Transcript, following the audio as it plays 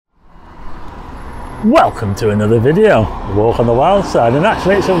Welcome to another video, Walk on the Wild Side, and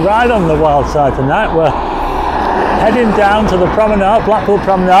actually it's a ride on the wild side tonight. We're heading down to the promenade, Blackpool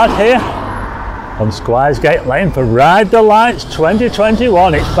Promenade here on Starr Gate Lane for Ride the Lights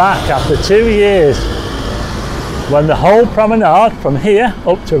 2021. It's back after 2 years when the whole promenade from here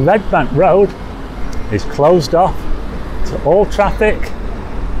up to Red Bank Road is closed off to all traffic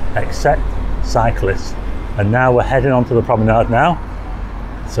except cyclists. And now we're heading onto the promenade now.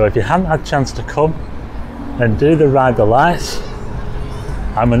 So if you haven't had a chance to come and do the Ride the Lights,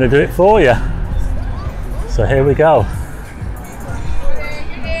 I'm going to do it for you. So here we go.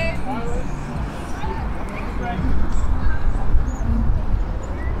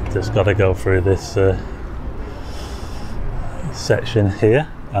 Just got to go through this section here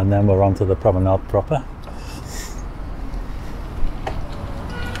and then we're onto the promenade proper.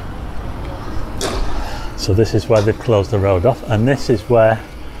 So this is where they've closed the road off, and this is where,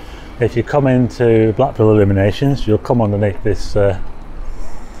 if you come into Blackpool Illuminations, you'll come underneath this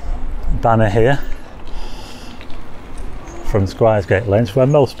banner here from Starr Gate Lanes, where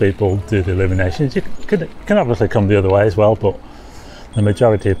most people do the illuminations. You can obviously come the other way as well, but the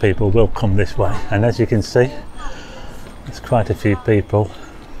majority of people will come this way. And as you can see, there's quite a few people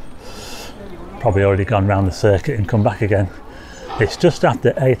probably already gone round the circuit and come back again. It's just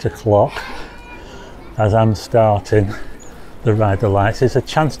after 8 o'clock as I'm starting the Ride the Lights. It's a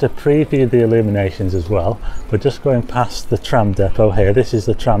chance to preview the illuminations as well. We're just going past the tram depot here. This is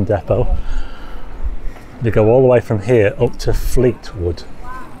the tram depot. They go all the way from here up to Fleetwood.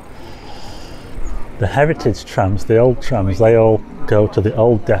 The heritage trams, the old trams, they all go to the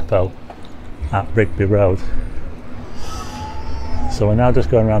old depot at Rigby Road. So we're now just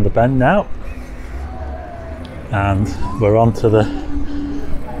going around the bend now, and we're on to the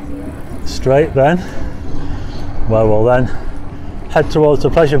straight then, where we'll then head towards the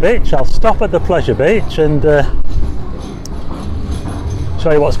Pleasure Beach. I'll stop at the Pleasure Beach and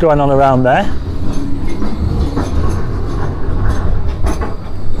show you what's going on around there.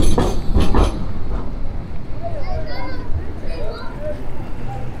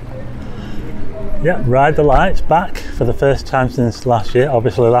 Yeah, Ride the Lights back for the first time since last year.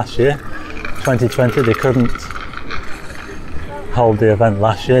 Obviously last year, 2020, they couldn't hold the event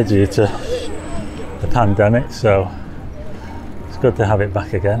last year due to the pandemic, so it's good to have it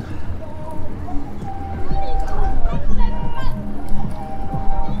back again.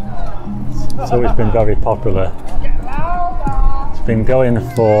 It's always been very popular. It's been going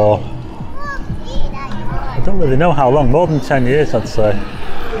for, I don't really know how long, more than 10 years I'd say.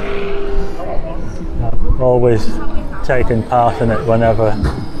 I've always taken part in it whenever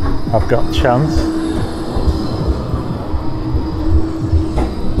I've got chance.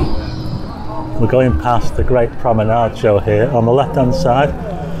 We're going past the Great Promenade Show here. On the left hand side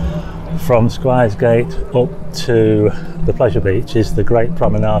from Starr Gate up to the Pleasure Beach is the Great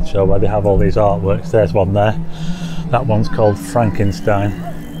Promenade Show, where they have all these artworks. There's one there. That one's called Frankenstein.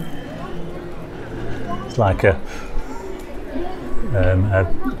 It's like a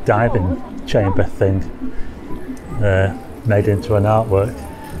diving chamber thing made into an artwork.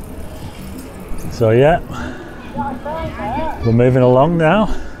 So yeah, we're moving along now.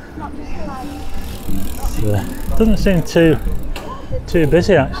 Doesn't seem too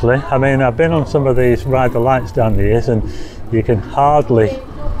busy actually. I mean, I've been on some of these Ride the Lights down the years and you can hardly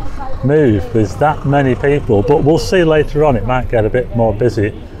move. There's that many people, but we'll see later on. It might get a bit more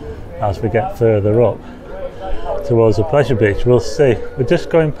busy as we get further up towards the Pleasure Beach. We'll see. We're just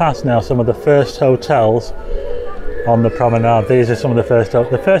going past now some of the first hotels on the promenade. These are some of the first.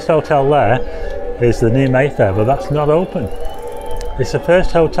 The first hotel there is the New Mayfair, but that's not open. It's the first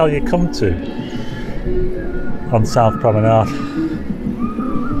hotel you come to on South Promenade.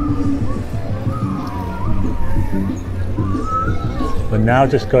 We're now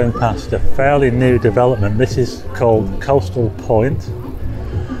just going past a fairly new development. This is called Coastal Point,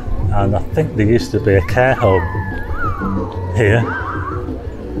 and I think there used to be a care home here.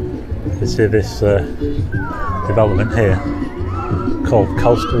 You see this development here called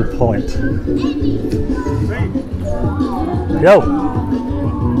Coastal Point. Yo!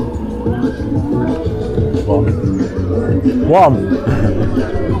 One.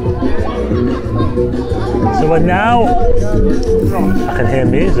 So we're now, I can hear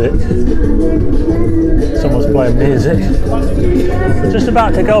music. Someone's playing music. We're just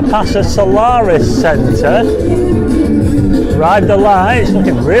about to go past the Solaris Centre. Ride the Lights,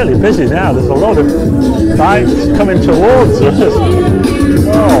 looking really busy now. There's a lot of bikes coming towards us.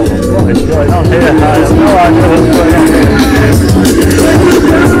 Oh, what is going on here? I have no idea what's going on here.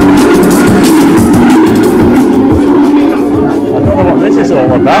 I don't don't know what this is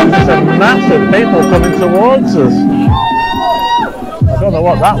all about. There's a mass of people coming towards us. I don't know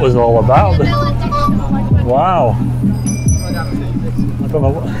what that was all about. Wow. I don't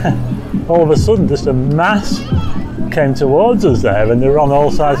know what, all of a sudden just a mass came towards us there, and they were on all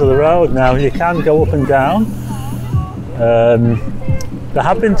sides of the road. Now you can go up and down. There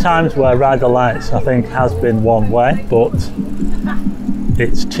have been times where Ride the Lights, I think, has been one way, but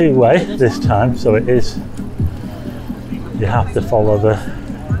it's two way this time, so it is, you have to follow the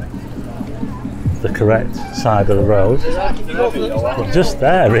correct side of the road. But just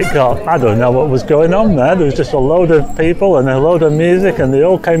there it got, I don't know what was going on there. There was just a load of people and a load of music, and they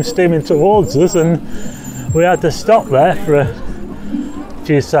all came steaming towards us, and we had to stop there for a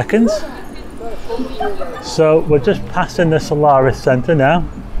few seconds. So we're just passing the Solaris Centre now.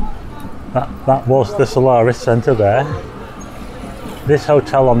 That was the Solaris Centre there. This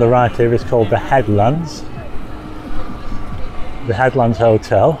hotel on the right here is called the Headlands. The Headlands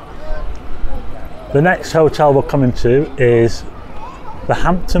Hotel. The next hotel we're coming to is the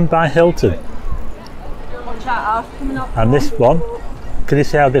Hampton by Hilton. And this one, can you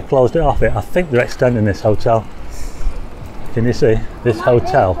see how they've closed it off? I think they're extending this hotel. Can you see? This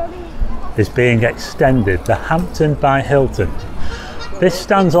hotel is being extended, the Hampton by Hilton. This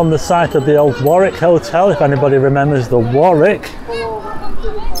stands on the site of the old Warwick Hotel. If anybody remembers the Warwick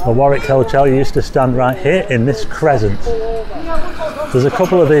Hotel used to stand right here in this crescent. There's a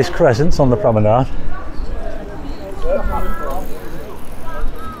couple of these crescents on the promenade.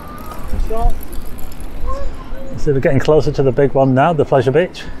 So we're getting closer to the big one now, the Pleasure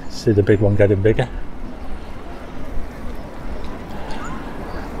Beach. See the big one getting bigger.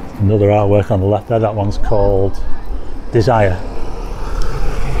 Another artwork on the left there, that one's called Desire,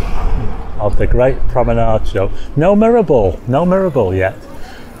 of the Great Promenade Show. No mirror ball yet.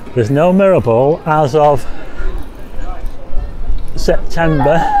 There's no mirror ball as of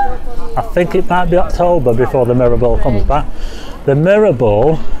September. I think it might be October before the mirror ball comes back. The mirror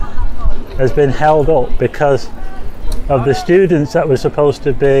ball has been held up because of the students that were supposed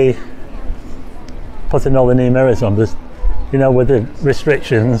to be putting all the new mirrors on. There's, you know, with the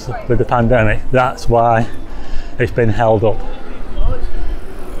restrictions with the pandemic, that's why it's been held up.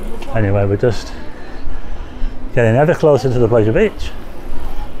 Anyway, we're just getting ever closer to the Pleasure Beach.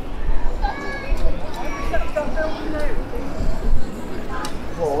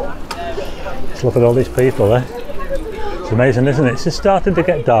 Just look at all these people there. It's amazing, isn't it? It's just starting to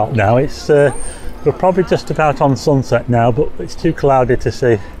get dark now. It's we're probably just about on sunset now, but it's too cloudy to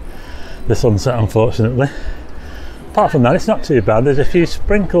see the sunset, unfortunately. Apart from that, it's not too bad. There's a few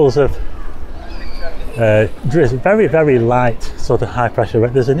sprinkles of drizzle, very, very light sort of high pressure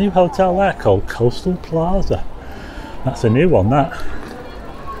rain. There's a new hotel there called Coastal Plaza. That's a new one, that.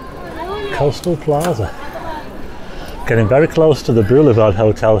 Coastal Plaza. Getting very close to the Boulevard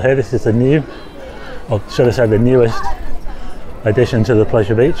Hotel here. This is the new, or should I say the newest addition to the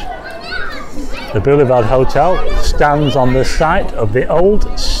Pleasure Beach. The Boulevard Hotel stands on the site of the old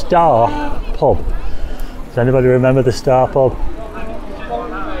Starr pub. Does anybody remember the Starr pub?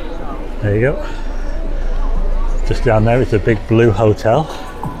 There you go. Just down there is a big blue hotel.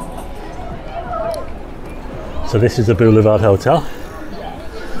 So this is the Boulevard Hotel.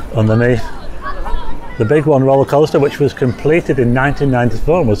 Underneath, the Big One roller coaster, which was completed in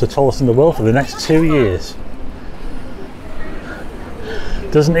 1994 and was the tallest in the world for the next 2 years.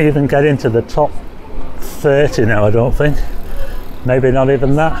 Doesn't even get into the top 30 now, I don't think. Maybe not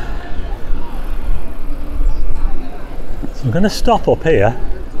even that. So I'm going to stop up here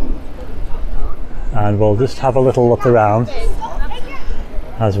and we'll just have a little look around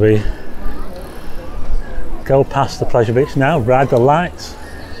as we go past the Pleasure Beach now. Ride the Lights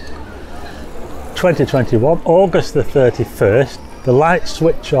 2021, August the 31st. The light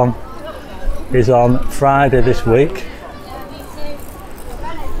switch on is on Friday this week.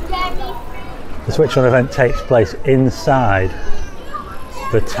 The switch on event takes place inside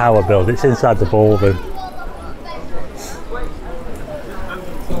the tower building. It's inside the ballroom.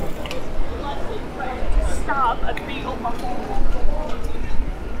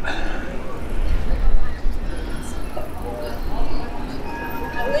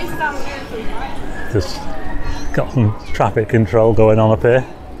 Just got some traffic control going on up here.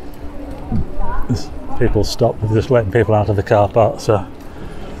 There's people stopped, just letting people out of the car park, so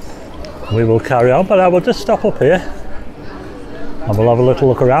we will carry on, but I will just stop up here and we'll have a little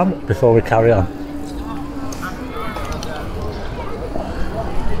look around before we carry on.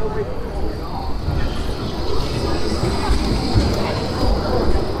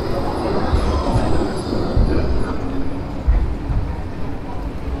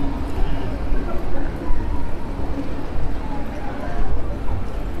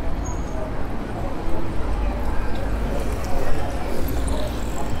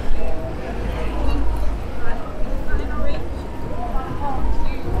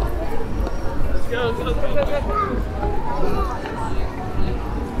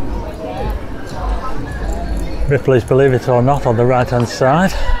 Ripley's Believe It or Not on the right hand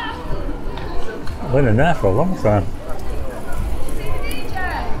side. Been in there for a long time.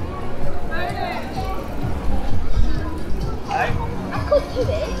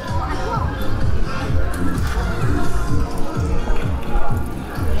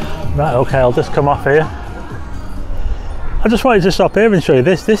 Right, okay, I'll just come off here. I just wanted to stop here and show you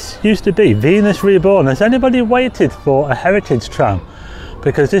this. This used to be Venus Reborn. Has anybody waited for a heritage tram?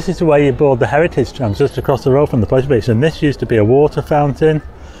 Because this is where you board the heritage trams, just across the road from the pleasure beach. And this used to be a water fountain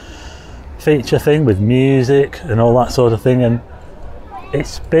feature thing with music and all that sort of thing. And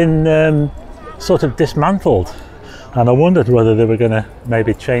it's been sort of dismantled. And I wondered whether they were going to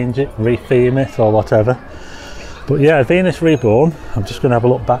maybe change it, re-theme it or whatever. But yeah, Venus Reborn. I'm just going to have a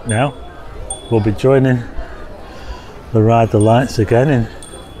look back now. We'll be joining the Ride the Lights again in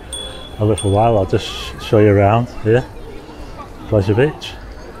a little while. I'll just show you around here, Pleasure Beach.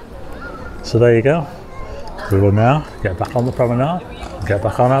 So there you go. We will now get back on the promenade and get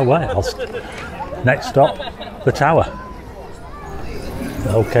back on our way. Next stop, the tower.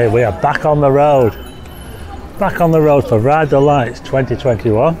 Okay, we are back on the road. Back on the road for Ride the Lights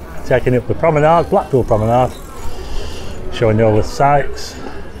 2021. Taking up the promenade, Blackpool Promenade. Showing you all the sights.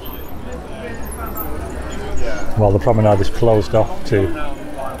 While the promenade is closed off to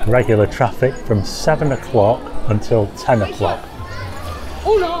regular traffic from 7 o'clock until 10 o'clock.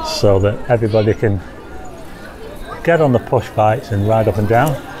 So that everybody can get on the push bikes and ride up and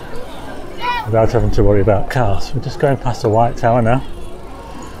down without having to worry about cars. We're just going past the White Tower now.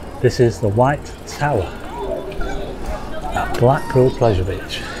 This is the White Tower at Blackpool Pleasure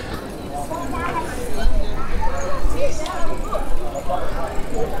Beach.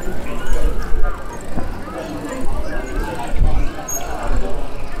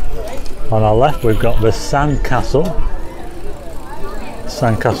 On our left we've got the Sandcastle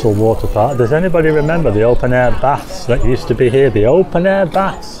Water Park. Does anybody remember the open air baths that used to be here? The open air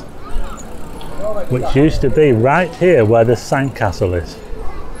baths, which used to be right here where the Sandcastle is.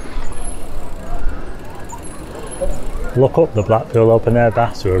 Look up the Blackpool open air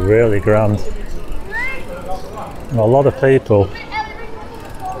baths, they were really grand. And a lot of people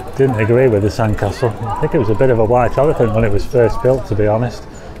didn't agree with the Sandcastle. I think it was a bit of a white elephant when it was first built, to be honest.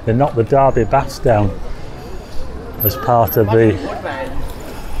 They knocked the Derby baths down as part of the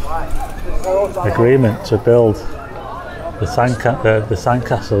agreement to build the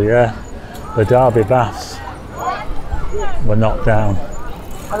Sandcastle, yeah. The Derby baths were knocked down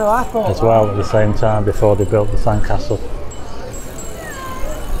as well at the same time before they built the Sandcastle.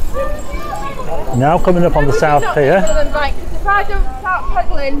 Now coming up on the South Pier. If I don't start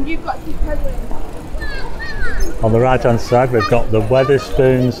pedaling, you've got to keep pedaling. On the right hand side we've got the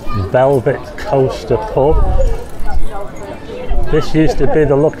Wetherspoons Velvet Coaster Pub. This used to be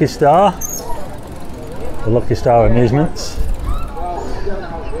the Lucky Star Amusements.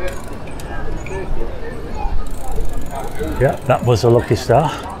 Yeah, that was a Lucky Star.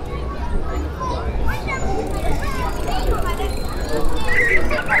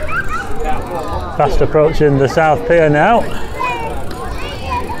 Fast approaching the South Pier now.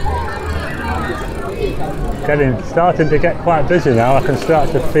 Starting to get quite busy now. I can start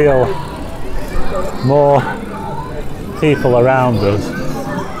to feel more people around us.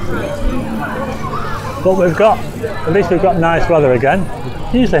 But at least we've got nice weather again.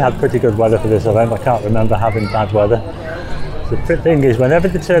 Usually had pretty good weather for this event. I can't remember having bad weather. The thing is, whenever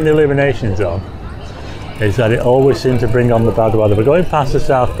they turn the illuminations on, is that it always seems to bring on the bad weather. We're going past the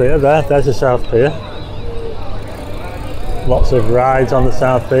South Pier there. There's the South Pier. Lots of rides on the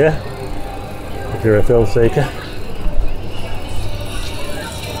South Pier if you're a thrill seeker.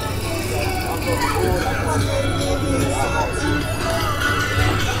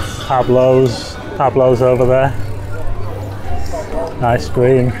 Pablo's over there. Ice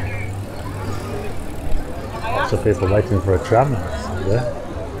cream. Lots of people waiting for a tram there.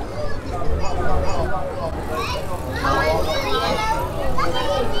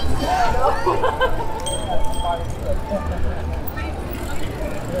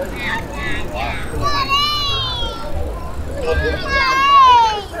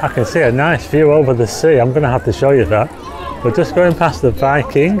 I can see a nice view over the sea. I'm going to have to show you that. We're just going past the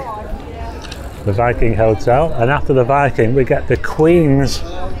Viking Hotel, and after the Viking we get the Queen's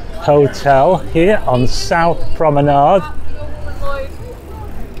Hotel here on South Promenade.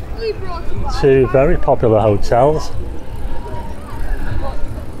 Two very popular hotels.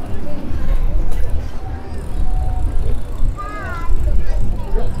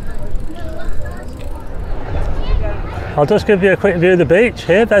 I'll just give you a quick view of the beach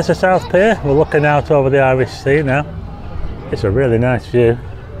here. There's the South Pier. We're looking out over the Irish Sea now. It's a really nice view.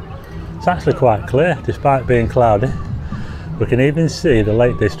 It's actually quite clear despite being cloudy. We can even see the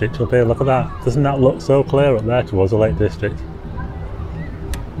Lake District up here. Look at that. Doesn't that look so clear up there towards the Lake District?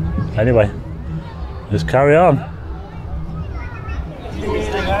 Anyway, just carry on.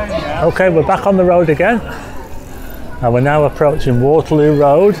 Okay, we're back on the road again, and we're now approaching Waterloo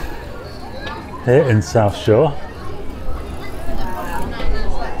Road here in South Shore.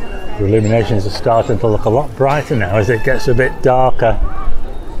 The illuminations are starting to look a lot brighter now as it gets a bit darker.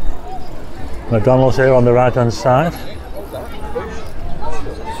 McDonald's here on the right hand side.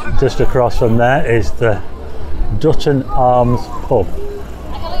 Just across from there is the Dutton Arms pub.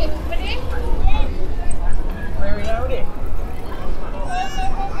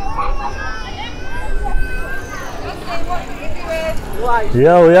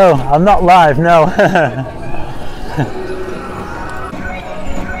 Yo, I'm not live, no.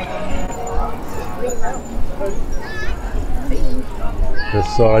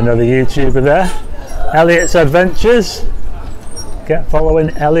 Just saw another YouTuber there, Elliot's Adventures. Get following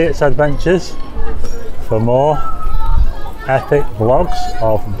Elliot's Adventures for more epic vlogs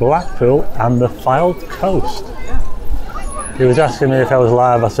of Blackpool and the Fylde Coast. He was asking me if I was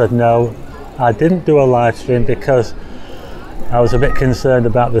live. I said no, I didn't do a live stream because I was a bit concerned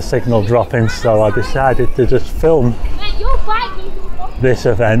about the signal dropping, so I decided to just film this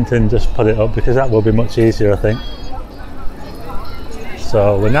event and just put it up because that will be much easier, I think.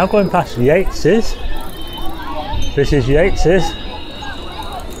 So we're now going past Yates's. This is Yates's.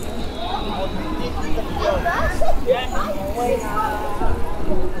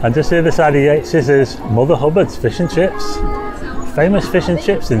 And just the other side of Yates's is Mother Hubbard's Fish and Chips. Famous fish and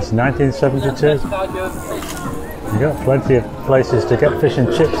chips since 1972. You've got plenty of places to get fish and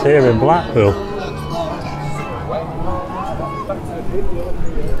chips here in Blackpool.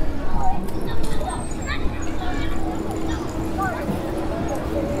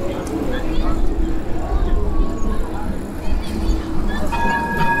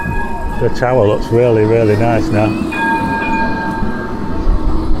 The tower looks really, really nice now.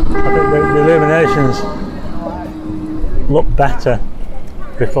 I think the illuminations look better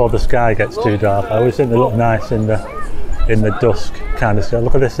before the sky gets too dark. I always think they look nice in the dusk kind of sky.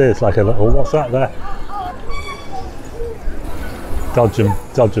 Look at this here, it's like a little, what's that there?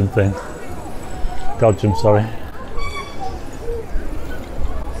 Dodgem thing. Dodgem, sorry.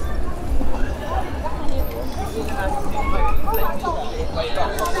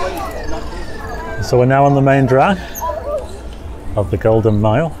 So we're now on the main drag of the Golden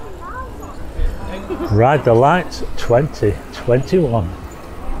Mile. Ride the Lights 2021.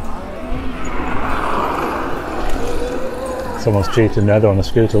 Someone's cheating there, they're on a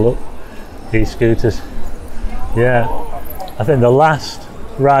scooter, look. E-scooters. Yeah, I think the last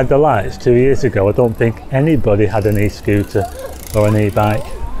Ride the Lights 2 years ago, I don't think anybody had an e-scooter or an e-bike.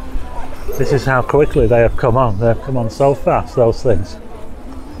 This is how quickly they have come on. They've come on so fast, those things.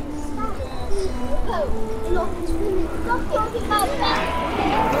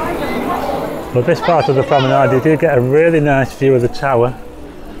 But this part of the promenade, you do get a really nice view of the tower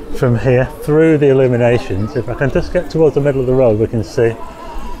from here through the illuminations. If I can just get towards the middle of the road, we can see.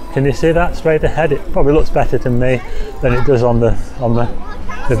 Can you see that straight ahead? It probably looks better to me than it does on the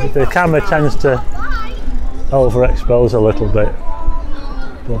camera tends to overexpose a little bit.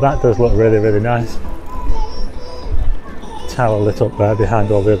 But that does look really, really nice. Tower lit up there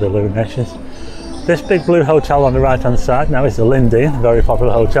behind all the other illuminations. This big blue hotel on the right hand side now is the Lindeen, a very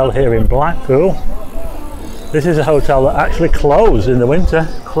popular hotel here in Blackpool. This is a hotel that actually closed in the winter,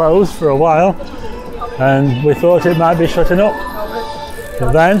 closed for a while, and we thought it might be shutting up.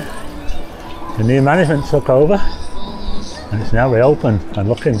 But then the new management took over and it's now reopened and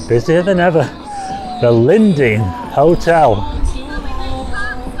looking busier than ever. The Lindeen Hotel.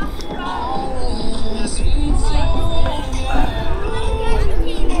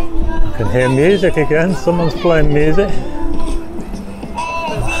 I can hear music again, someone's playing music.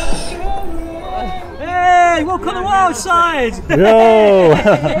 Hey, walk on the wild side! Yo!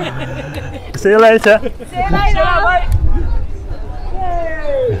 See you later. See you later.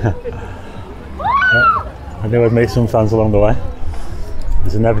 I knew I'd meet some fans along the way.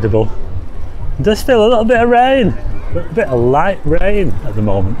 It's inevitable. It does feel a little bit of rain, a little bit of light rain at the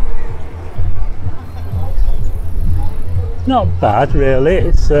moment. Not bad really,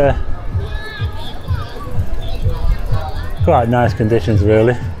 it's quite nice conditions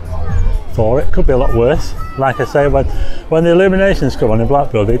really for it. Could be a lot worse. Like I say, when the illuminations come on in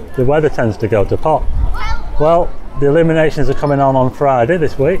Blackpool, the weather tends to go to pot. Well, the illuminations are coming on Friday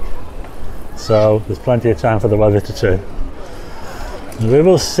this week, so there's plenty of time for the weather to turn. We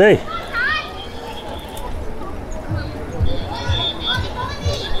will see.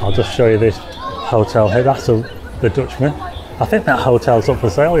 I'll just show you this hotel here. That's the Dutchman. I think that hotel's up for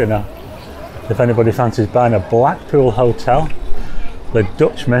sale, you know. If anybody fancies buying a Blackpool hotel, the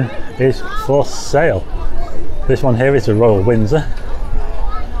Dutchman is for sale. This one here is the Royal Windsor.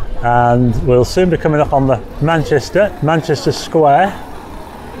 And we'll soon be coming up on the Manchester Square.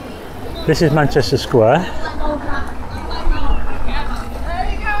 This is Manchester Square.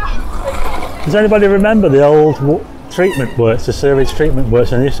 Does anybody remember the old treatment works, the sewage treatment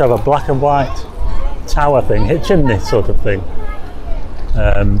works, and they used to have a black and white tower thing, a chimney sort of thing,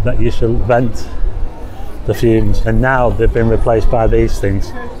 that used to vent the fumes, and now they've been replaced by these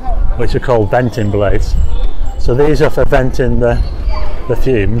things which are called venting blades. So these are for venting the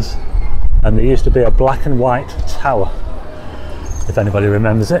fumes, and there used to be a black and white tower, if anybody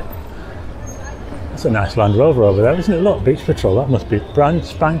remembers it. That's a nice Land Rover over there, isn't it? Look, Beach Patrol, that must be brand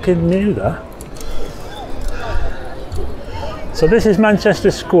spanking new there. So this is Manchester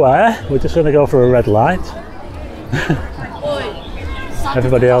Square. We're just going to go for a red light.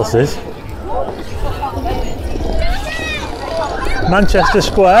 Everybody else is. Manchester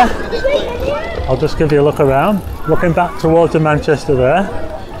Square. I'll just give you a look around. Looking back towards the Manchester there.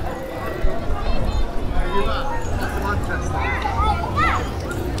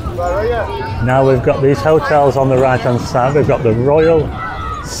 Now we've got these hotels on the right hand side. We've got the Royal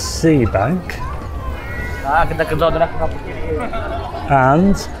Sea Bank.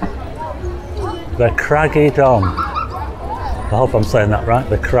 And the Craggy Don. I hope I'm saying that right,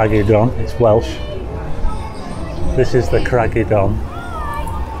 the Craggy Don. It's Welsh. This is the Craggy Don.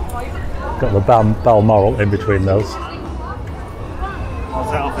 Got the Balmoral in between those.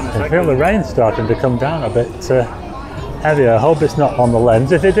 I feel the rain's starting to come down a bit heavier. I hope it's not on the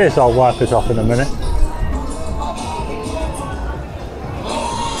lens. If it is, I'll wipe it off in a minute.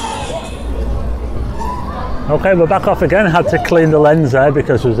 Okay, we're back off again. I had to clean the lens there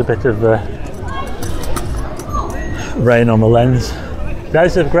because there was a bit of rain on the lens.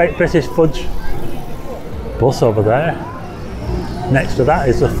 There's a Great British Fudge bus over there. Next to that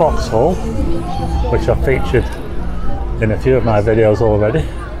is the Foxhole, which I've featured in a few of my videos already.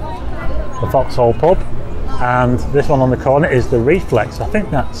 The Foxhole pub. And this one on the corner is the Reflex. I think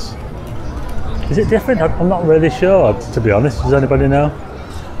that's... Is it different? I'm not really sure, to be honest. Does anybody know?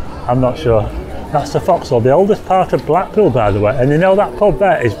 I'm not sure. That's the Foxhole, the oldest part of Blackpool, by the way. And you know that pub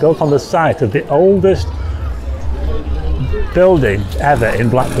there is built on the site of the oldest building ever in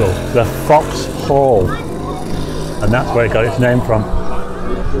Blackpool, the Foxhole. And that's where it got its name from.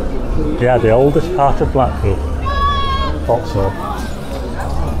 Yeah, the oldest part of Blackpool, Foxhole.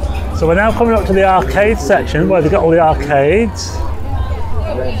 So we're now coming up to the arcade section where they've got all the arcades.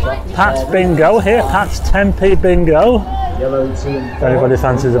 Pat's Bingo here, Pat's 10p Bingo. If anybody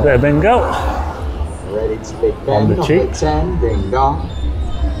fancies a bit of bingo. On the cheap. 10 bingo.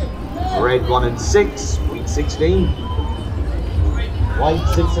 Red 1 and 6, wheat 16. White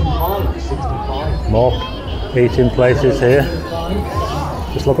 6 and 5, 65. More eating places here.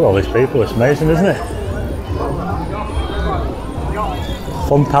 Just look at all these people, it's amazing, isn't it?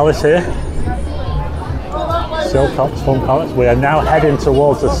 Fun Palace here. Silcox Fun Palace. We are now heading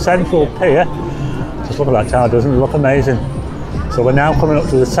towards the central pier. Just look at that tower, doesn't it look amazing? So we're now coming up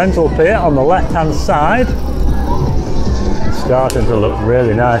to the central pier on the left hand side. It's starting to look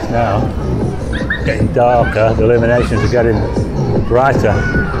really nice now. Getting darker, the illuminations are getting brighter.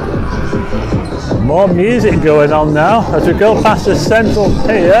 More music going on now as we go past the central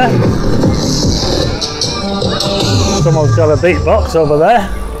pier. Someone's got a beatbox over there.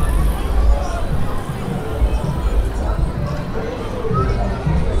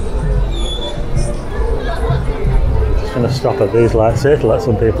 Just going to stop at these lights here to let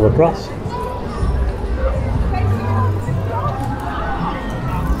some people across.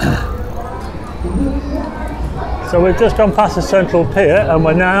 So we've just gone past the central pier and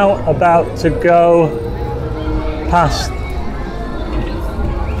we're now about to go past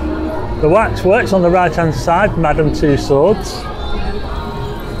the waxworks on the right hand side, Madame Two Swords.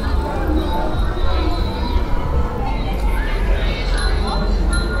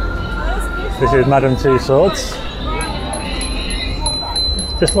 This is Madame Two Swords.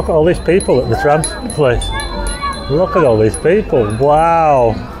 Just look at all these people at the tram place. Look at all these people,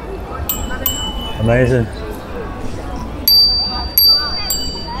 wow. Amazing.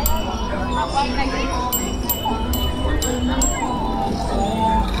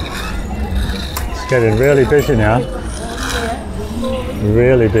 Getting really busy now.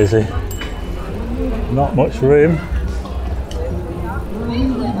 Really busy. Not much room.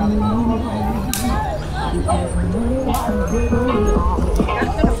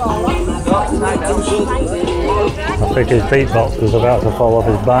 I think his beatbox was about to fall off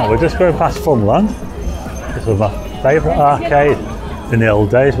his back. We're just going past Funland. This was my favourite arcade in the old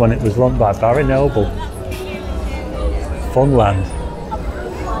days when it was run by Barry Noble. Funland.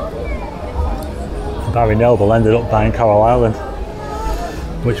 Barry Noble ended up buying Coral Island,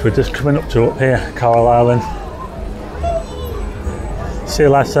 which we're just coming up to up here, Coral Island. Sea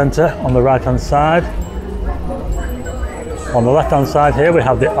Life Centre on the right hand side. On the left hand side here we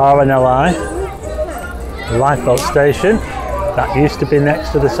have the RNLI, the lifeboat station. That used to be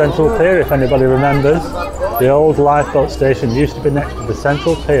next to the Central Pier, if anybody remembers. The old lifeboat station used to be next to the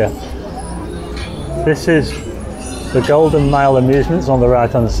Central Pier. This is the Golden Mile Amusements on the right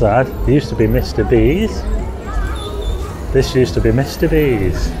hand side. It used to be Mr. B's. This used to be Mr.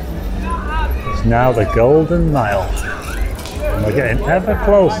 B's. It's now the Golden Mile. And we're getting ever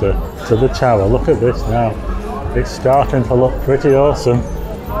closer to the tower. Look at this now. It's starting to look pretty awesome.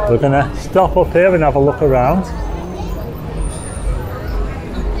 We're going to stop up here and have a look around.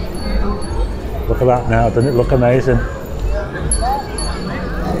 Look at that now, doesn't it look amazing?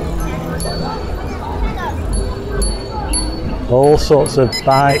 All sorts of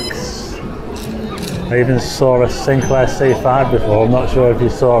bikes. I even saw a Sinclair C5 before, I'm not sure if you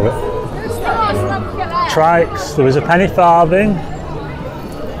saw it. Trikes, there was a penny farthing,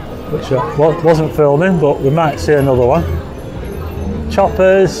 which I wasn't filming, but we might see another one.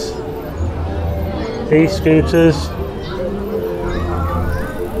 Choppers, e-scooters.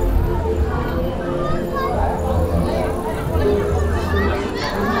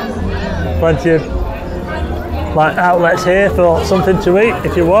 Plenty of like outlets here for something to eat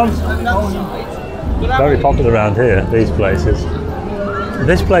if you want. Very popular around here, these places.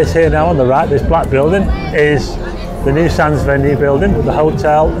 This place here now on the right, this black building, is the new Sands venue building with the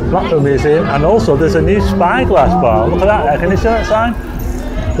hotel, the Blackpool Museum, and also there's a new Spyglass bar. Look at that, can you see that sign?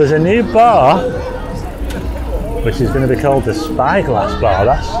 There's a new bar which is going to be called the Spyglass bar.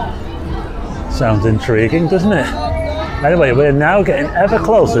 That sounds intriguing, doesn't it? Anyway, we're now getting ever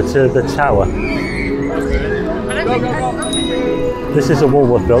closer to the tower. This is a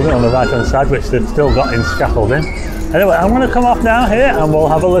Woolworth building on the right hand side, which they've still got in scaffolding. Anyway, I'm going to come off now here and we'll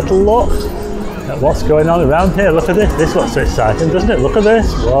have a little look at what's going on around here. Look at this. This looks exciting, doesn't it? Look at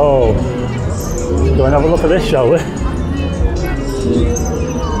this. Whoa. Let's go and have a look at this, shall we?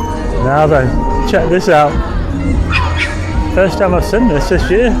 Now then, check this out. First time I've seen this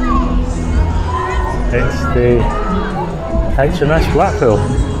year. It's the HMS Blackpool.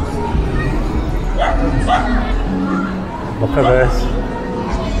 Look at this.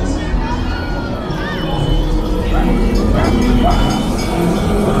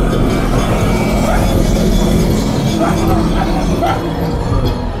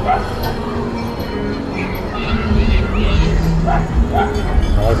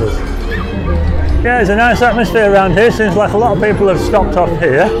 Yeah, there's a nice atmosphere around here. Seems like a lot of people have stopped off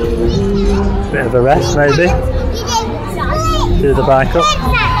here. Bit of a rest maybe. Do the bike up.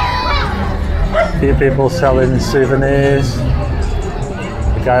 A few people selling souvenirs.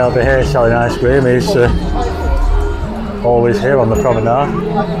 The guy over here selling ice cream, he's always here on the promenade.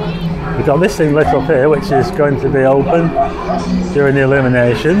 We've got this thing lit up here which is going to be open during the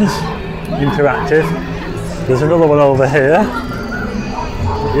illuminations, interactive. There's another one over here.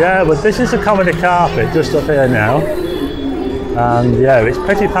 Yeah, but this is a comedy carpet just up here now. And yeah, it's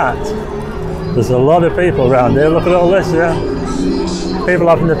pretty packed. There's a lot of people around here. Look at all this, yeah. People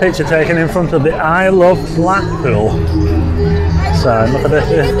having the picture taken in front of the I Love Blackpool sign. Look at this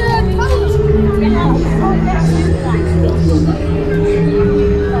here.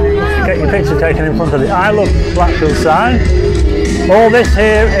 Get your picture taken in front of the I Love Blackpool sign. All this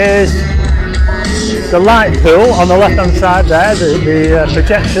here is the light pool on the left hand side there, the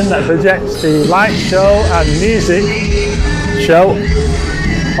projection that projects the light show and music show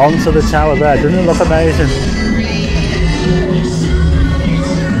onto the tower there. Doesn't it look amazing?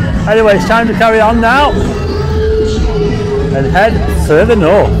 Anyway, it's time to carry on now and head further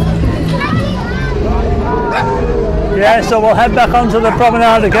north. Yeah, so we'll head back onto the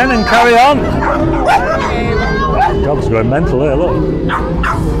promenade again and carry on. The dog's going mental here, look.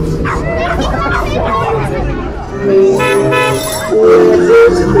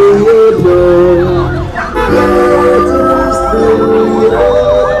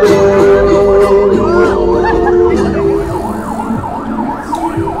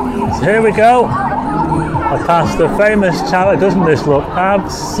 So here we go. Past the famous tower. Doesn't this look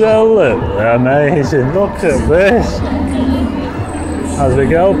absolutely amazing? Look at this. As we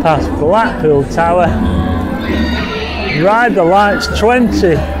go past Blackpool Tower, ride the lights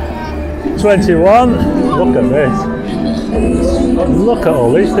 2021. Look at this. Look at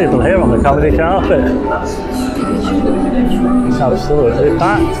all these people here on the comedy carpet. absolutely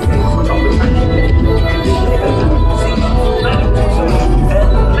packed.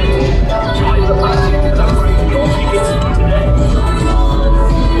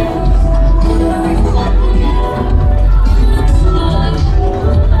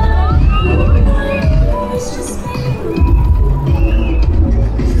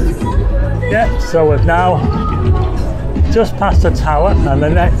 Yeah, so we've now just passed the tower, and the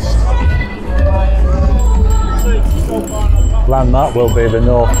next landmark will be the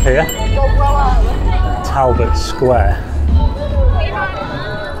North Pier, Talbot Square.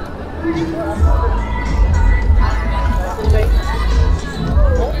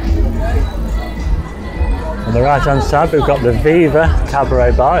 On the right hand side we've got the Viva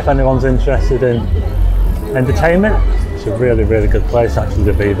Cabaret Bar, if anyone's interested in entertainment. It's a really, really good place actually,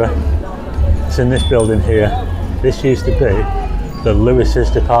 the Viva. It's in this building here. This used to be the Lewis's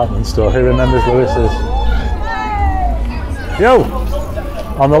department store. Who remembers Lewis's? Yo!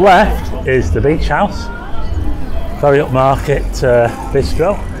 On the left is the Beach House. Very upmarket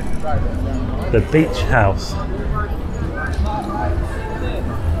bistro. The Beach House.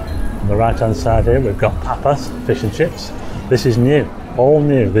 On the right hand side here we've got Papa's Fish and Chips. This is new, all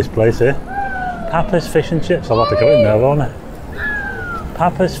new, this place here. Papa's Fish and Chips. I'll have to go in there, won't I?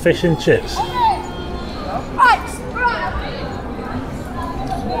 Papa's Fish and Chips.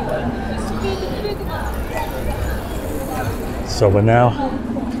 So we're now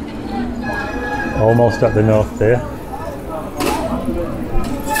almost at the North Pier.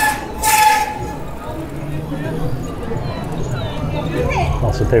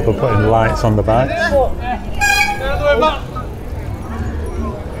 Lots of people putting lights on the bikes. A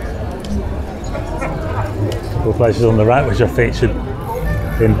couple of places on the right which are featured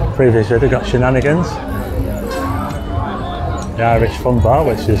in previous video. Got Shenanigans, the Irish Fun Bar,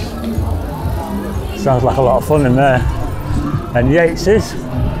 which is sounds like a lot of fun in there, and Yates's.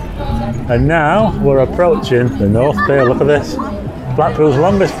 And now we're approaching the North Pier. Look at this, Blackpool's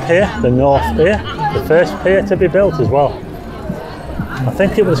longest pier, the North Pier, the first pier to be built as well. I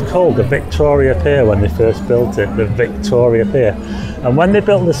think it was called the Victoria Pier when they first built it, the Victoria Pier. And when they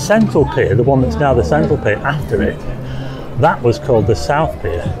built the Central Pier, the one that's now the Central Pier after it, that was called the South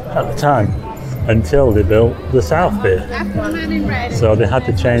Pier at the time, until they built the South Pier. So they had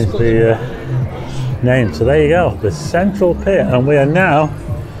to change the name. So there you go, the Central Pier. And we are now,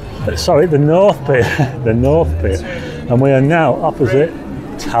 sorry, the North Pier, the North Pier. And we are now opposite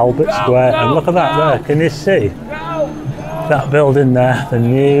Talbot Square. And look at that there, can you see? That building there, the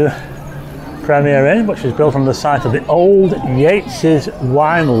new Premier Inn, which was built on the site of the old Yates's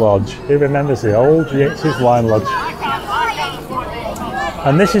Wine Lodge. Who remembers the old Yates's Wine Lodge?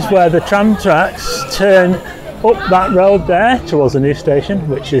 And this is where the tram tracks turn up that road there towards the new station,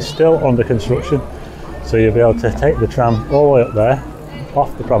 which is still under construction. So you'll be able to take the tram all the way up there,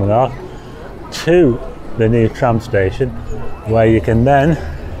 off the promenade, to the new tram station, where you can then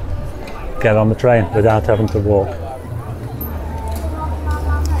get on the train without having to walk.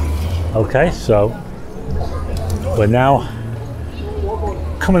 Okay, so we're now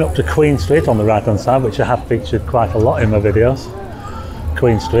coming up to Queen Street on the right hand side, which I have featured quite a lot in my videos.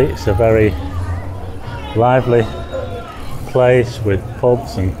 Queen Street is a very lively place with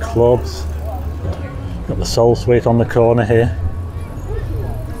pubs and clubs. Got the Soul Suite on the corner here,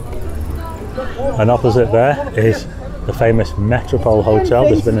 and opposite there is the famous Metropole Hotel.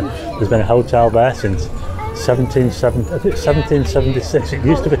 There's been a hotel there since 1776. It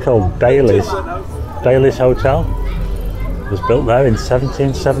used to be called Bailey's Hotel. It was built there in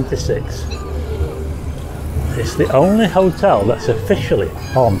 1776. It's the only hotel that's officially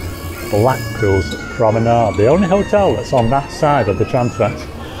on Blackpool's promenade. The only hotel that's on that side of the tram tracks.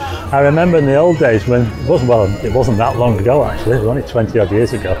 I remember in the old days when, it wasn't that long ago actually, it was only 20 odd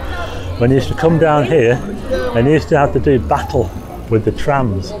years ago, when you used to come down here and you used to have to do battle with the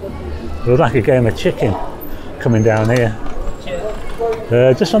trams. It was like a game of chicken coming down here.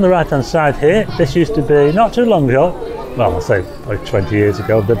 Just on the right hand side here, this used to be, not too long ago, well I'll say like 20 years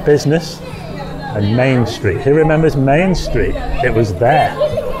ago, the Business and Main Street. Who remembers Main Street? It was there.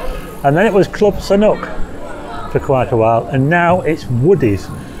 And then it was Club Sanook for quite a while, and now it's Woody's,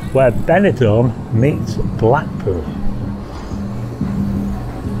 where Benidorm meets Blackpool.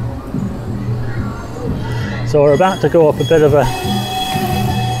 So we're about to go up a bit of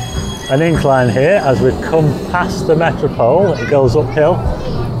an incline here as we've come past the Metropole. It goes uphill.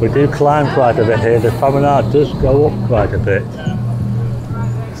 We do climb quite a bit here. The promenade does go up quite a bit.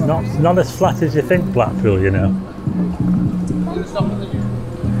 It's not as flat as you think, Blackpool, you know.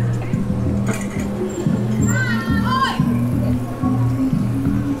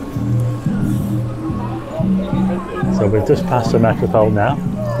 So we've just passed the Metropole now.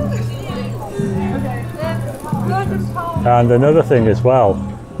 And another thing as well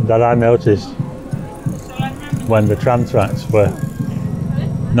that I noticed when the tram tracks were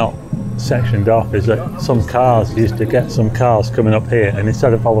not sectioned off is that some cars used to get some cars coming up here, and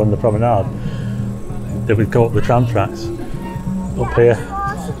instead of following the promenade they would go up the tram tracks up here.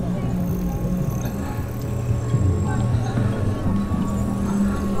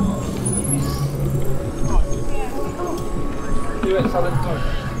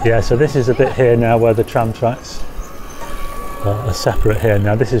 Yeah, so this is a bit here now where the tram tracks are separate here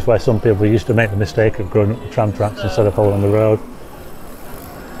now. This is where some people used to make the mistake of going up the tram tracks instead of following the road.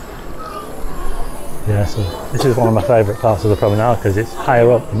 Yeah, so this is one of my favourite parts of the promenade because it's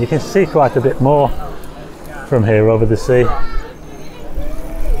higher up and you can see quite a bit more from here over the sea.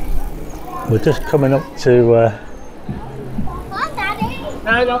 We're just coming up to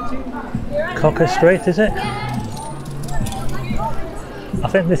Cocker Street, is it? I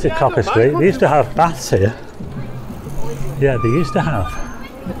think this is Cocker Street. They used to have baths here. Yeah, they used to have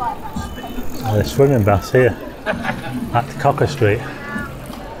swimming baths here at Cocker Street.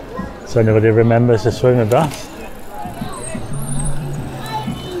 So anybody remembers the swimming bath?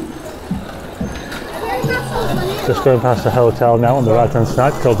 Just going past the hotel now on the right hand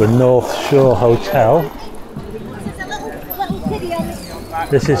side, called the North Shore Hotel.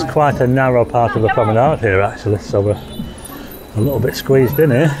 This is quite a narrow part of the promenade here actually, so we're a little bit squeezed in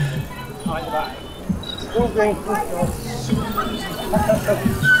here.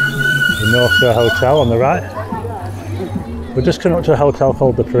 The North Shore Hotel on the right. We're just coming up to a hotel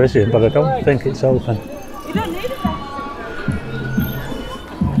called the Parisian, but I don't think it's open. You don't need it.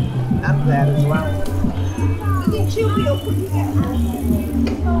 And there as well.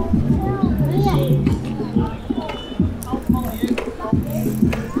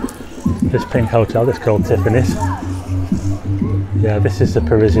 This pink hotel is called Tiffany's. Yeah, this is the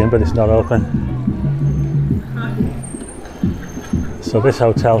Parisian, but it's not open. So this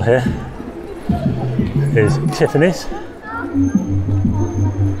hotel here is Tiffany's.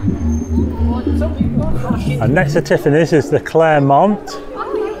 And next to Tiffany's is the Claremont.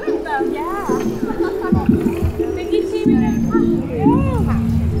 Oh, you went there, yeah. Did you see me there?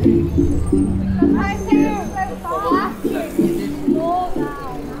 I said it so far.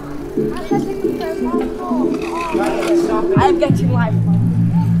 I'm getting live.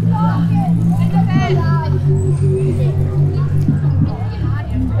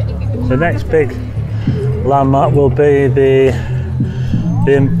 The next big landmark will be the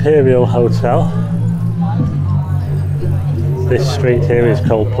Imperial Hotel. This street here is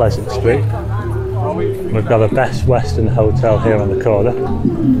called Pleasant Street. We've got a Best Western Hotel here on the corner.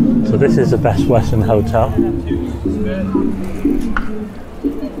 So this is the Best Western Hotel.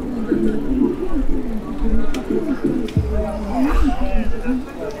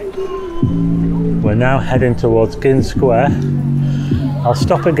 We're now heading towards Ginn Square. I'll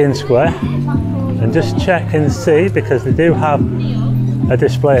stop at Ginn Square and just check and see, because they do have a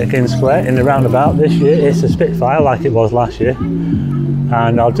display at Ginn Square in the roundabout this year. It's a Spitfire like it was last year,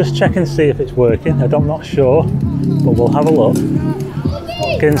 and I'll just check and see if it's working. I'm not sure, but we'll have a look.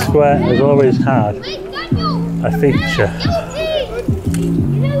 Ginn Square has always had a feature.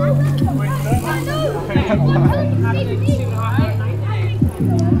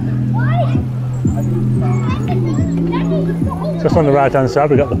 Just on the right hand side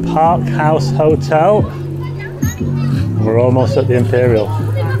we've got the Park House Hotel, and we're almost at the Imperial.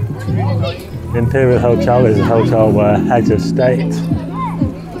 The Imperial Hotel is a hotel where heads of state,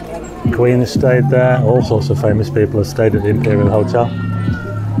 the Queen has stayed there, all sorts of famous people have stayed at the Imperial Hotel.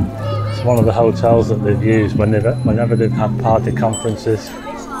 It's one of the hotels that they've used whenever they've had party conferences.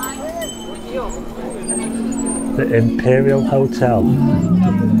 The Imperial Hotel.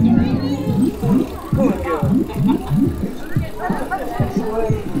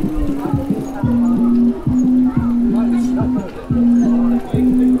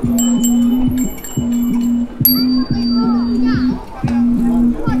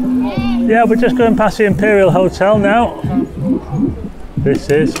 Yeah, we're just going past the Imperial Hotel now. This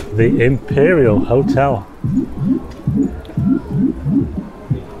is the Imperial Hotel.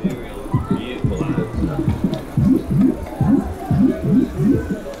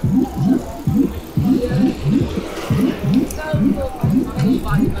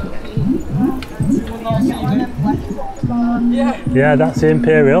 Yeah, that's the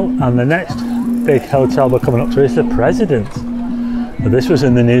Imperial, and the next big hotel we're coming up to is the President. This was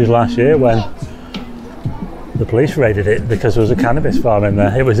in the news last year when the police raided it because there was a cannabis farm in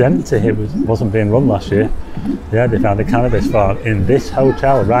there. It was empty, it wasn't being run last year. Yeah, they found a cannabis farm in this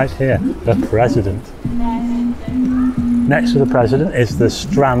hotel right here, the President. next to the President is the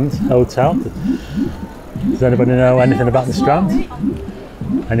Strand Hotel. Does anybody know anything about the Strand?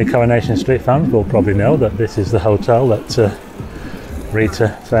 Any Coronation Street fans will probably know that this is the hotel that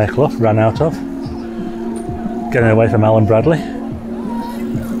Rita Fairclough ran out of, getting away from Alan Bradley.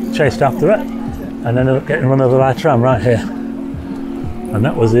 Chased after it and ended up getting run over by a tram right here. And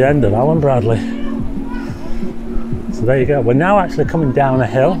that was the end of Alan Bradley. So there you go. We're now actually coming down a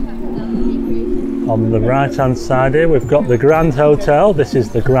hill. On the right hand side here we've got the Grand Hotel. This is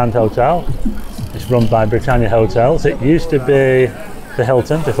the Grand Hotel. It's run by Britannia Hotels. It used to be the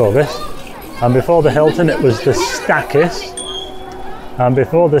Hilton before this. And before the Hilton it was the Stackis. And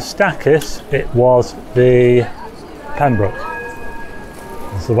before the Stackis it was the Pembroke.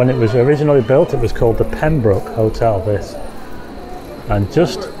 So when it was originally built it was called the Pembroke Hotel, this. And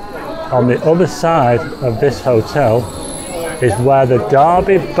just on the other side of this hotel is where the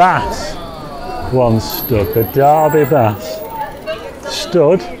Derby Baths once stood. The Derby Baths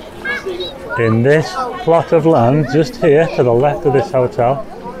stood in this plot of land just here to the left of this hotel.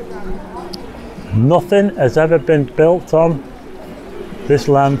 Nothing has ever been built on this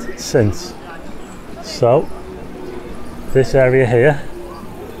land since. So this area here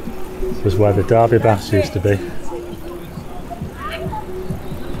was where the Derby Baths used to be.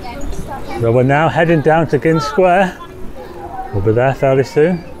 So we're now heading down to Ginn Square. We'll be there fairly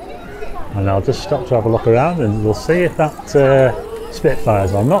soon. And I'll just stop to have a look around and we'll see if that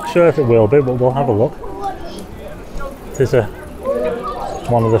Spitfire's on. I'm not sure if it will be, but we'll have a look. This is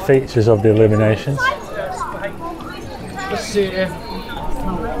one of the features of the Illuminations. Let's see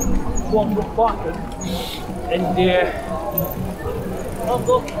one look back and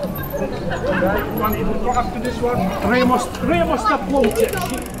after this one, Ray must have plumped it.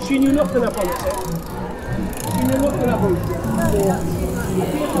 She knew nothing about it. She knew nothing about it.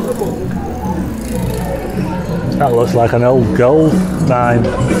 That looks like an old gold mine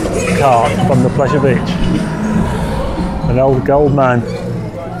cart from the Pleasure Beach. An old gold mine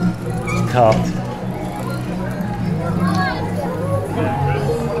cart.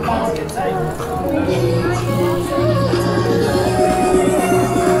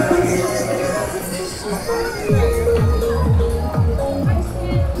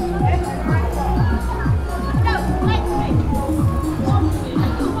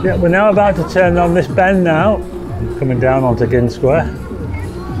 Yeah, we're now about to turn on this bend now, coming down onto Ginn Square.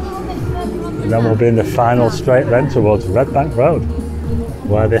 And then we'll be in the final straight then towards Red Bank Road,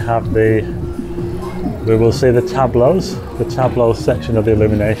 where they have we will see the tableau section of the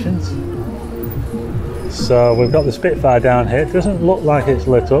Illuminations. So we've got the Spitfire down here. It doesn't look like it's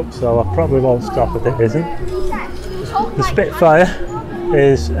lit up, so I probably won't stop if it isn't. The Spitfire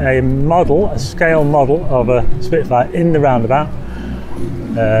is a scale model of a Spitfire in the roundabout.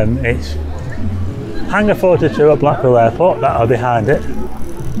 It's Hangar 42 at Blackpool Airport, that are behind it,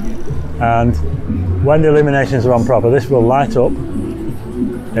 and when the Illuminations are on proper this will light up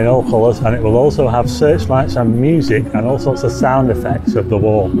in all colours, and it will also have searchlights and music and all sorts of sound effects of the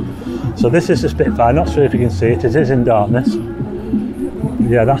wall. So this is the Spitfire. Not sure if you can see it, it is in darkness.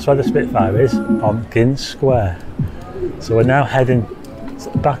 Yeah, that's where the Spitfire is, on Ginn Square. So we're now heading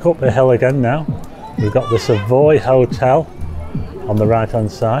back up the hill again now. We've got the Savoy Hotel on the right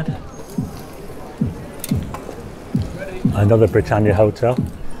hand side. Another Britannia Hotel.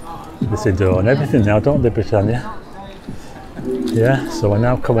 They do on everything now, don't they, Britannia? Yeah, so we're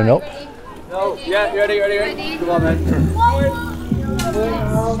now coming up. No, yeah, ready. Come on, man.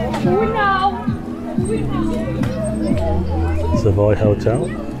 Savoy Hotel.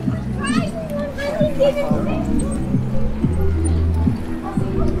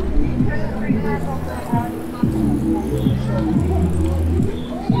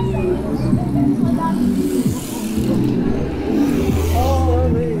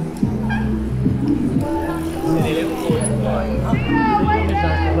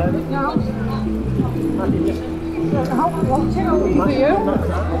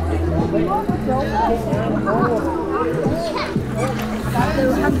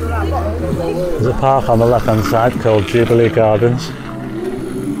 There's a park on the left hand side called Jubilee Gardens.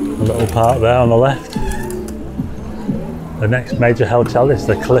 A little park there on the left. The next major hotel is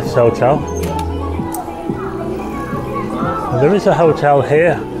the Cliffs Hotel. And there is a hotel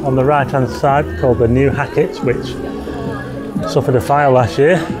here on the right hand side called the New Hackett's, which suffered a fire last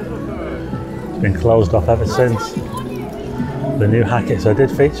year. It's been closed off ever since. The New Hackett's, I did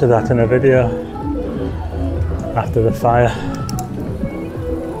feature that in a video after the fire.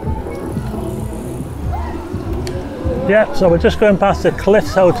 Yeah, so we're just going past the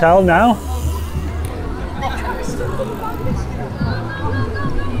Cliffs Hotel now.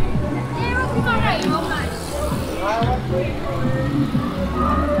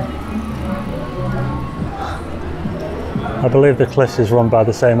 I believe the Cliffs is run by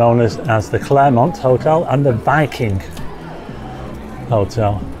the same owners as the Claremont Hotel and the Viking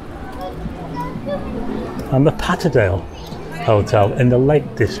Hotel and the Patterdale Hotel in the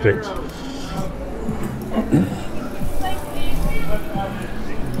Lake District.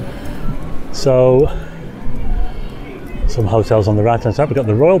 So, some hotels on the right hand side. We've got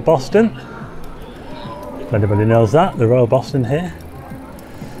the Royal Boston, if anybody knows that, the Royal Boston here.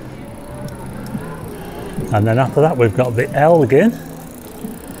 And then after that we've got the Elgin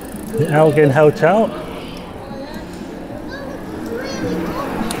Hotel.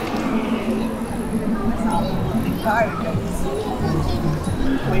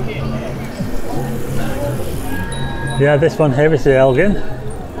 Yeah, this one here is the Elgin.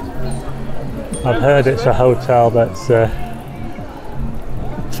 I've heard it's a hotel that's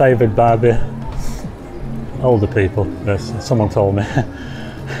favoured by the older people. Someone told me.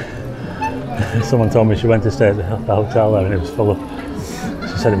 Someone told me she went to stay at the hotel there and it was full of,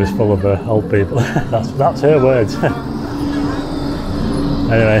 she said it was full of old people. that's her words.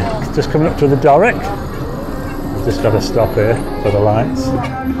 Anyway, just coming up to the Doric. Just got to stop here for the lights.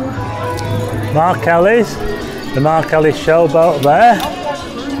 Mark Kelly's, the Mark Kelly showboat there.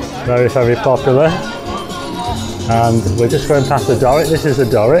 Very, very popular. And we're just going past the Doric. This is the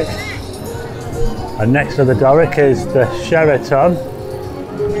Doric. And next to the Doric is the Sheraton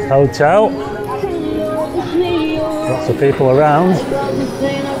Hotel. Lots of people around.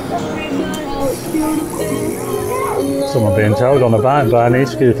 Someone being towed on a bike by an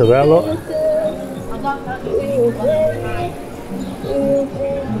e-scooter there, look.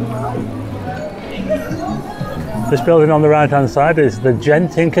 This building on the right hand side is the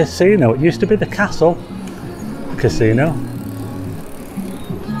Genting Casino. It used to be the Castle Casino.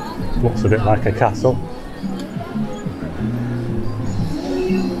 Looks a bit like a castle.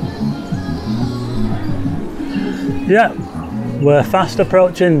 Yeah, we're fast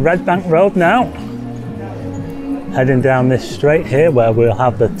approaching Red Bank Road now. Heading down this straight here where we'll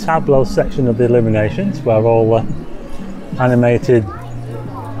have the tableau section of the Illuminations, where all the animated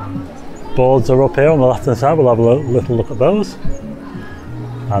boards are up here on the left hand side. We'll have a little look at those.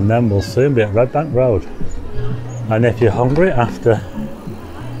 And then we'll soon be at Red Bank Road. And if you're hungry after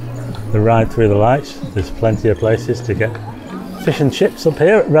the ride through the lights, there's plenty of places to get fish and chips up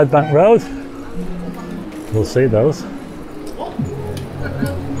here at Red Bank Road. We'll see those.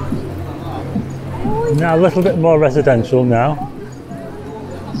 Now a little bit more residential now.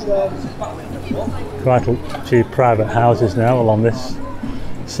 Quite a few private houses now along this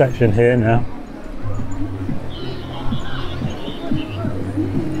section here now.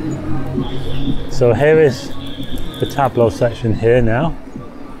 So here is the tableau section here now.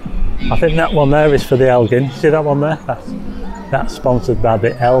 I think that one there is for the Elgin. See that one there? That's sponsored by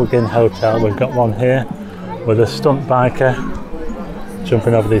the Elgin Hotel. We've got one here with a stunt biker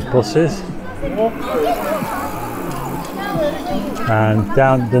jumping over these buses. And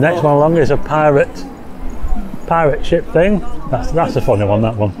down the next one along is a pirate ship thing. That's a funny one,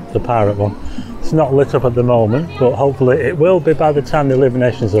 that one, the pirate one. It's not lit up at the moment, but hopefully it will be by the time the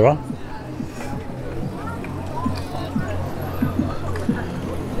Illuminations are on.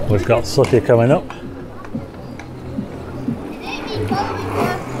 We've got Sooty coming up.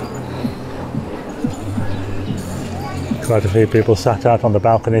 Quite a few people sat out on the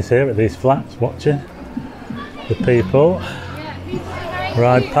balconies here at these flats watching the people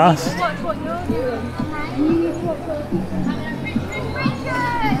ride past.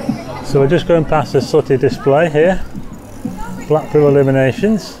 So we're just going past the Sooty display here, Blackpool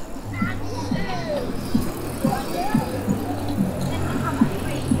Illuminations.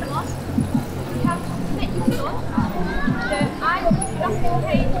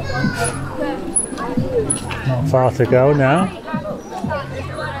 Not far to go now.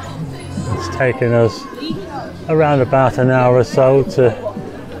 It's taking us around about an hour or so to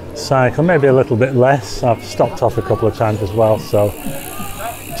cycle, maybe a little bit less. I've stopped off a couple of times as well, so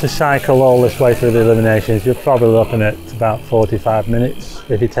to cycle all this way through the Illuminations you're probably looking at about 45 minutes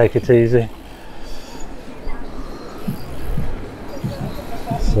if you take it easy.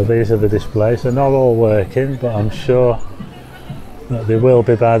 So these are the displays. They're not all working, but I'm sure that they will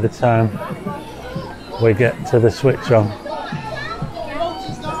be by the time we get to the switch on.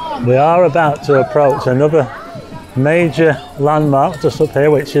 We are about to approach another major landmark just up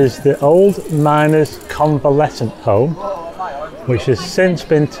here, which is the Old Miners Convalescent Home, which has since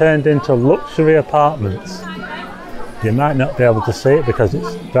been turned into luxury apartments. You might not be able to see it because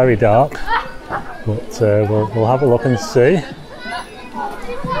it's very dark, but we'll have a look and see.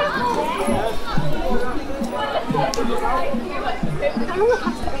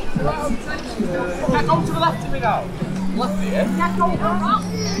 Go to the left of me now.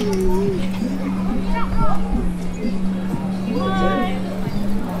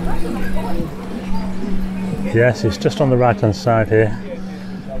 Yes, it's just on the right hand side here.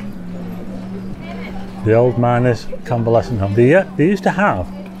 The old Miners Convalescent Home. They used to have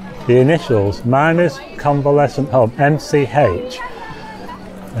the initials Miners Convalescent Home, MCH,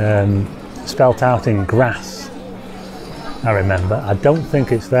 spelt out in grass. I remember. I don't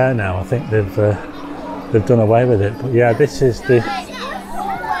think it's there now. I think they've done away with it. But yeah, this is the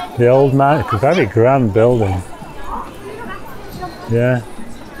old mine. It's a very grand building. Yeah.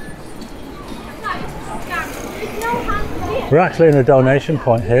 We're actually in a donation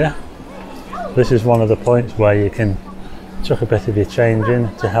point here. This is one of the points where you can chuck a bit of your change in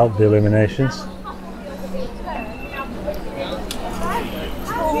to help the Illuminations.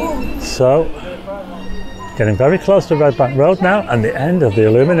 So, getting very close to Red Bank Road now and the end of the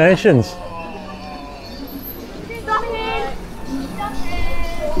Illuminations.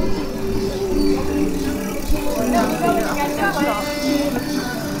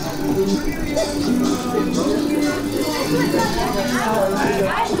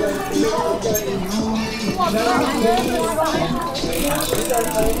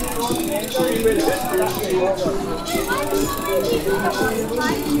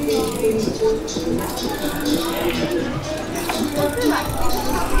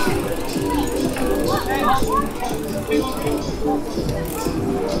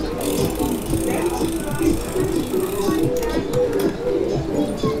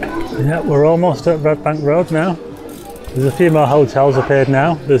 Yeah, we're almost at Red Bank Road now. There's a few more hotels appeared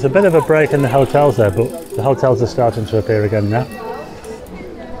now. There's a bit of a break in the hotels there, but the hotels are starting to appear again now.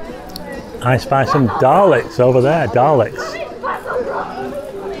 I spy some Daleks over there, Daleks.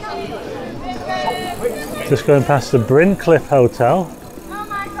 Just going past the Brincliffe Hotel.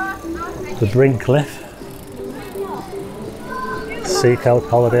 The Brincliffe. Seacoast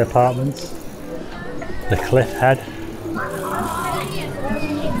Holiday Apartments. The Cliff Head.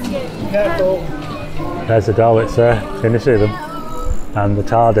 There's the Daleks there, can you see them? And the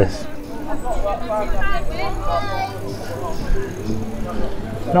TARDIS.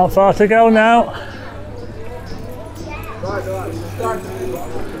 Not far to go now.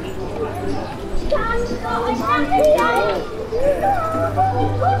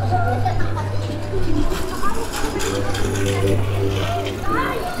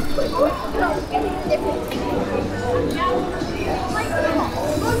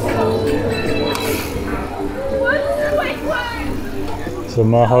 Some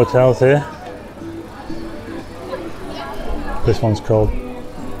more hotels here. This one's called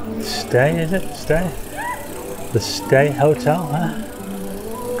Stay, is it? Stay? The Stay Hotel,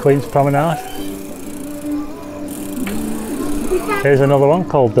 huh? Queen's Promenade. Here's another one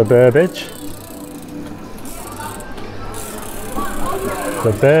called the Burbage.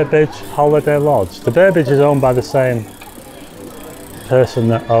 The Burbage Holiday Lodge. The Burbage is owned by the same person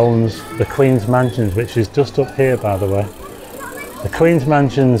that owns the Queen's Mansions, which is just up here, by the way. The Queen's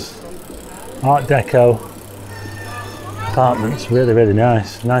Mansions Art Deco apartments, really, really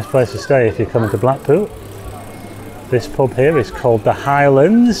nice. Nice place to stay if you're coming to Blackpool. This pub here is called the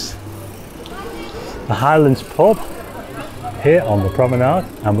Highlands. The Highlands pub here on the promenade,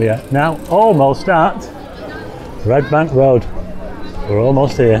 and we are now almost at Red Bank Road. We're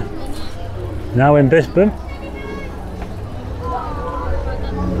almost here. Now in Bispham.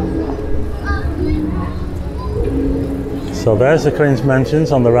 So there's the Queen's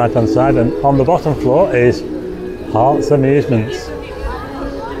Mansions on the right hand side, and on the bottom floor is Hearts Amusements.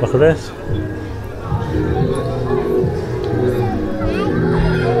 Look at this.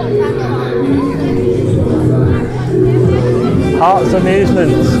 Hearts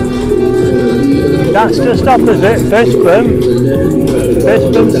Amusements. That's just opposite Bispham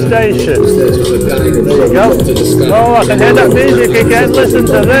Station. There you go. Oh, I can hear that music again. Listen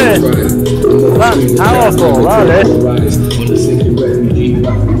to this. That's powerful, that is.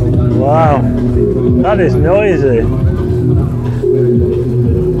 Wow, that is noisy.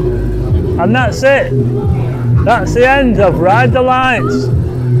 And that's it. That's the end of Ride the Lights.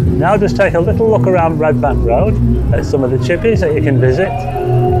 Now just take a little look around Red Bank Road at some of the chippies that you can visit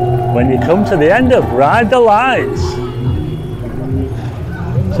when you come to the end of Ride the Lights.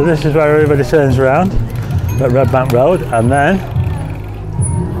 So this is where everybody turns around at Red Bank Road, and then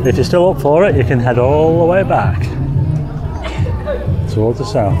if you're still up for it, you can head all the way back towards the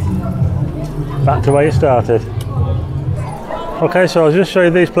south, back to where you started. Okay, so I'll just show you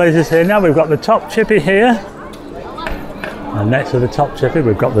these places here now. We've got the top chippy here, and next to the top chippy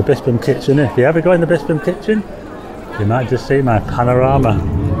we've got the Bispham Kitchen. If you ever go in the Bispham Kitchen, you might just see my panorama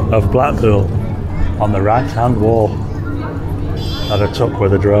of Blackpool on the right hand wall. that I took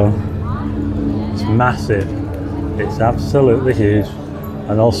with a drone. It's massive. It's absolutely huge.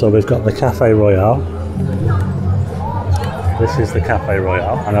 And also we've got the Cafe Royale. This is the Cafe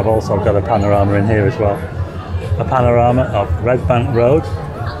Royale, and I've also got a panorama in here as well. A panorama of Red Bank Road,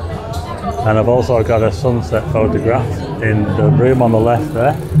 and I've also got a sunset photograph in the room on the left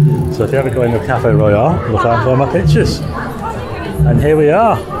there. So if you ever go in the Cafe Royale, look out for my pictures. And here we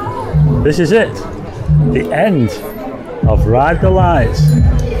are. This is it. The end of Ride the Lights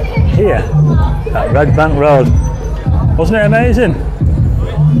here at Red Bank Road. Wasn't it amazing?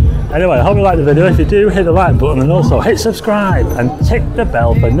 Anyway, I hope you liked the video. If you do, hit the like button and also hit subscribe and tick the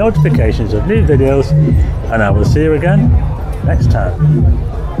bell for notifications of new videos, and I will see you again next time.